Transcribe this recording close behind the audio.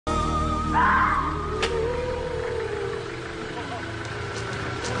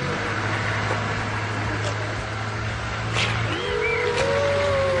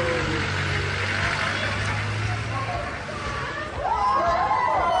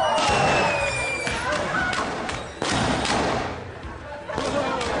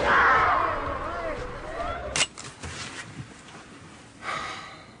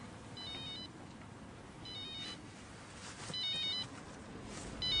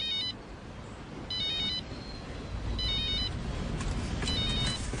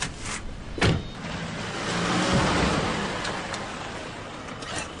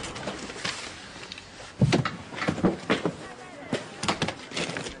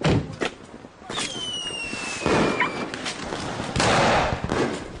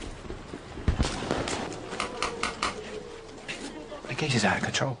He's out of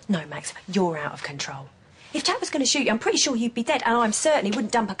control. No, Max, you're out of control. If Jack was going to shoot you, I'm pretty sure you'd be dead, and I'm certain he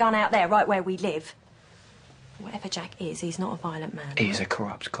wouldn't dump a gun out there right where we live. Whatever Jack is, he's not a violent man. He's a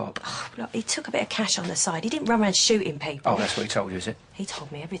corrupt cop. Oh, look, he took a bit of cash on the side. He didn't run around shooting people. Oh, that's what he told you, is it? He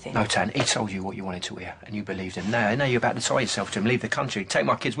told me everything. No, Tan, he told you what you wanted to hear, and you believed him. Now you're about to tie yourself to him, leave the country, take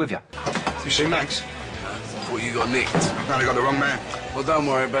my kids with you. You see Max? Thought you got nicked. No, they got the wrong man. Well, don't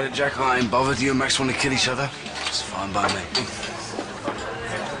worry about it, Jack. I ain't bothered. You and Max want to kill each other? It's fine by me.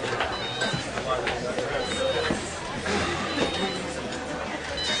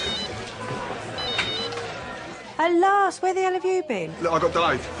 At last, where the hell have you been? Look, I got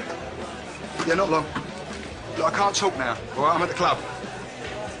delayed. Yeah, not long. Look, I can't talk now, all right? I'm at the club.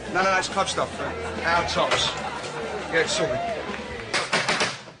 No, it's club stuff. Our tops. Yeah, sorry.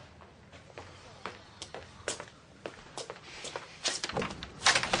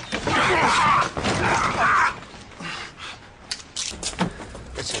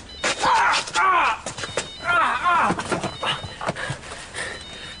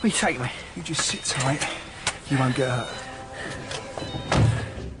 Will you take me? You just sit tight. You won't get hurt.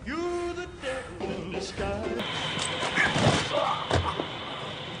 You're the devil in disguise.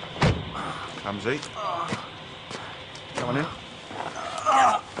 Clumsy. Come on in.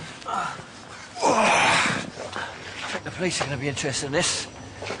 I think the police are going to be interested in this.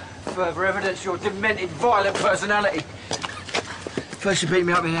 Further evidence of your demented, violent personality. First you beat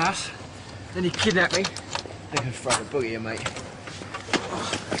me up in the house, then you kidnapped me. Then you throw the boogie in, mate.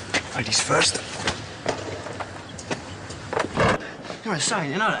 Ladies first. You're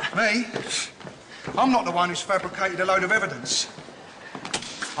insane, you know that? Me? I'm not the one who's fabricated a load of evidence.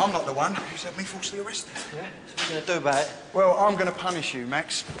 I'm not the one who's had me falsely arrested. Yeah? So what are you going to do about it? Well, I'm going to punish you,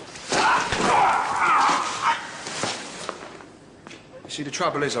 Max. You see, the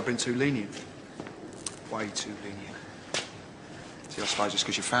trouble is I've been too lenient. Way too lenient. See, I suppose it's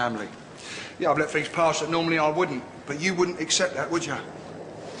because you're family. Yeah, I've let things pass that normally I wouldn't. But you wouldn't accept that, would you?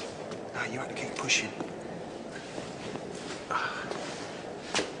 No, you had to keep pushing.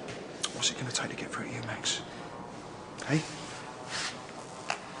 What's it going to take to get through to you, Max? Hey?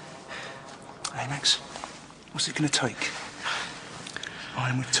 Hey, Max? What's it going to take?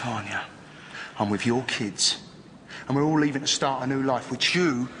 I'm with Tanya. I'm with your kids. And we're all leaving to start a new life, which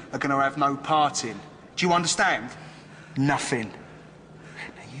you are going to have no part in. Do you understand? Nothing.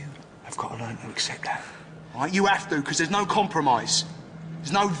 Now, you have got to learn to accept that. All right? You have to, because there's no compromise.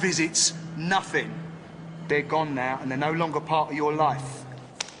 There's no visits, nothing. They're gone now, and they're no longer part of your life.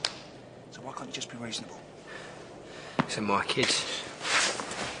 So why can't you just be reasonable? These are my kids.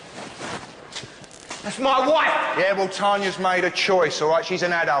 That's my wife! Yeah, well, Tanya's made a choice, all right? She's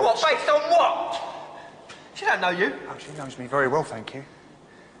an adult. What, based on what? She don't know you. Oh, she knows me very well, thank you.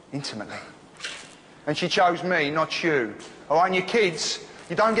 Intimately. And she chose me, not you. All right, and your kids,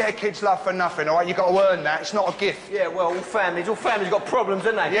 you don't get a kid's love for nothing, all right? You've got to earn that. It's not a gift. Yeah, well, all families got problems,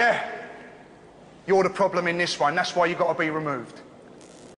 haven't they? Yeah. You're the problem in this one. That's why you've got to be removed.